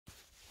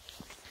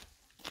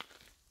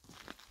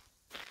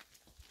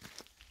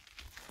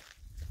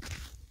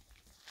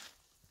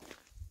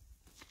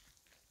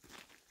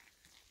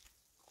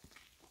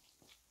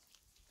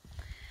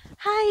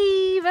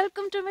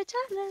welcome to my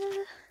channel.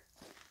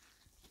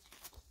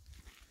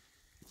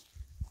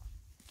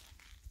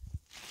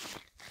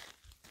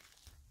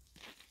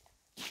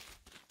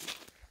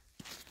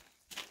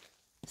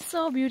 So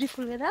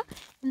beautiful కదా,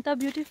 ఎంత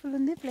beautiful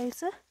ఉంది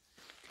place.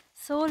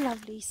 So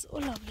lovely, so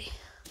lovely.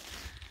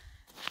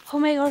 Oh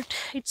my god,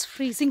 it's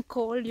freezing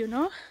cold, you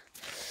know.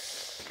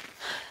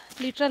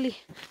 Literally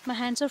my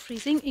hands are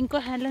freezing. ఇంకో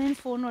హ్యాండ్లో నేను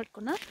phone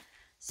పట్టుకున్నా,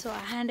 so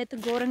ఆ hand అయితే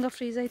ఘోరంగా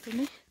ఫ్రీజ్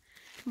అవుతుంది.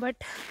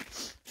 But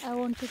I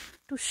want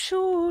to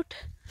shoot.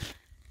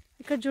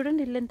 ఇక్కడ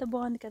చూడండి, ఇల్లు ఎంత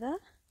బాగుంది కదా,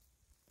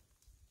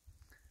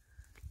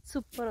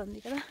 సూపర్ ఉంది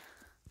కదా.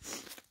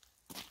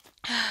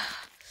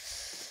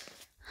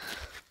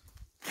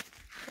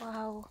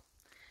 వావ్,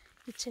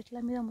 ఈ చెట్ల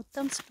మీద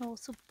మొత్తం స్నో,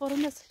 సూపర్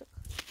ఉంది అసలు,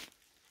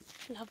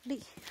 లవ్లీ.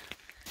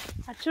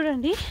 అది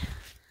చూడండి,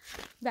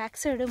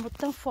 బ్యాక్ సైడ్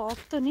మొత్తం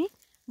ఫాగ్తోని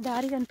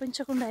దారి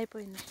కనిపించకుండా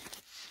అయిపోయింది.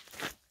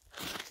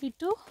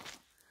 ఇటు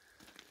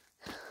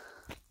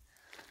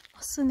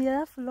వస్తుంది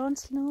కదా full on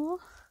snow,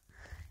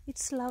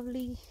 it's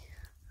lovely.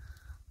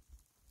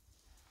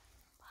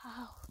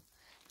 Wow,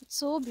 it's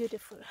so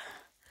beautiful.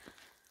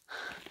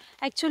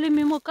 Actually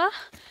మేము ఒక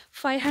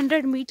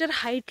 500 మీటర్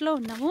హైట్లో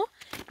ఉన్నాము.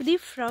 ఇది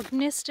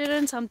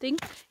ఫ్రాగ్నెస్టెరన్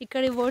సంథింగ్.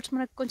 ఇక్కడ ఈ వర్డ్స్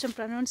మనకు కొంచెం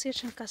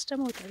ప్రొనౌన్సియేషన్ కష్టం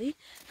అవుతుంది.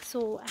 So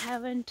I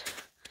haven't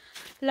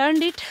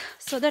learned it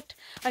so that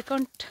I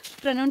can't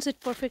pronounce it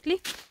perfectly.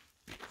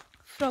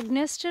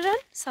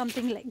 ఫ్రాగ్నెస్టెరన్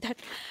something like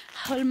that.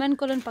 హల్మన్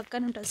కొలన్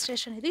పక్కన ఉంటుంది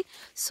స్టేషన్ ఇది.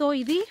 సో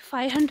ఇది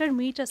 500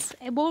 మీటర్స్,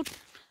 అబౌట్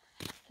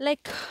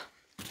లైక్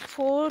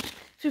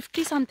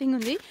 450 సంథింగ్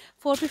ఉంది.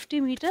 450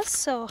 metres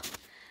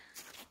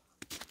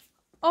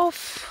of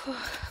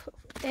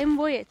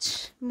MOH,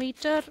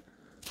 meter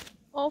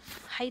of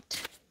height.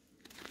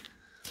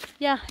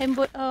 Yeah,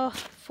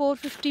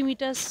 450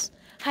 meters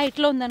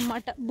హైట్లో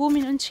ఉందన్నమాట. భూమి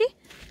నుంచి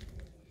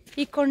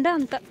ఈ కొండ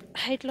అంత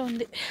హైట్లో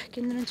ఉంది,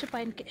 కింద నుంచి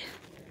పైనకి.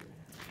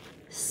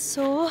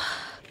 So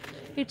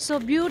it's so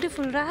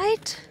beautiful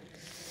right,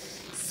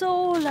 so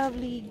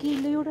lovely.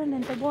 గీళ్ళు చూడండి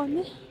ఎంత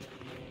బాగుంది,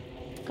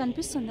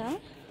 కనిపిస్తుందా?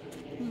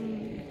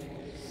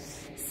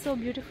 సో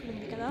బ్యూటిఫుల్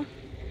ఉంది కదా.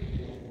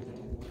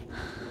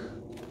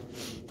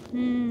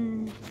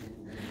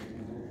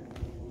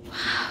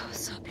 Wow,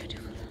 so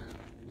beautiful.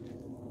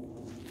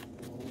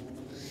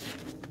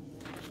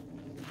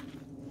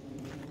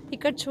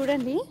 ఇక్కడ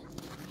చూడండి,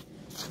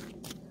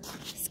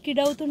 స్కిడ్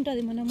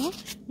అవుతుంటుంది మనము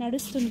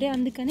నడుస్తుంటే,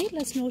 అందుకని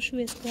ఇట్లా స్నో షూ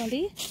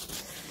వేసుకోవాలి.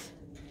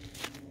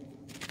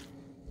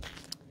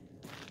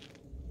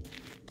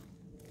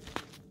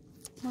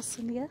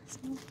 మస్తుంది కదా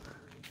స్నో,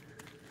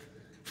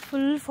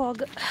 ఫుల్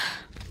ఫాగ్.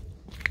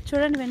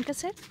 చూడండి వెనక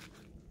సైడ్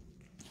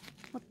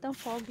మొత్తం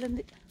ఫాగ్లు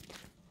ఉంది.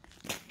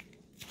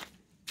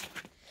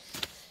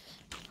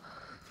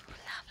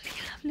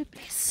 Lovely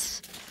place.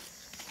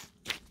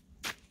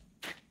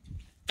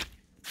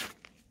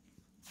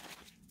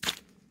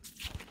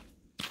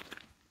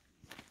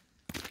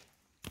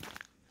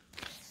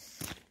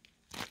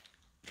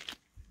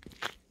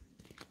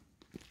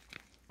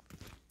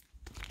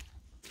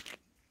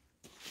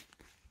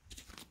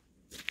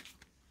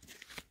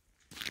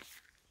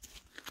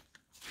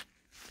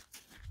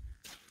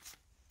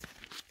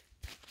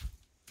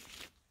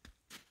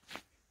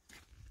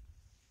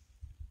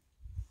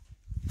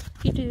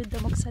 ఇటు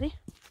చూద్దాం ఒకసారి,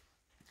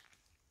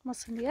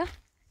 మస్తుందిగా.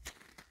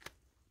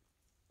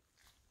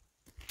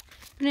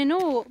 నేను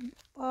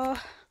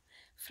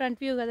ఫ్రంట్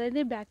వ్యూ కదా,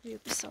 ఇది బ్యాక్ వ్యూ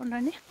చూపిస్తా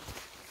ఉండండి.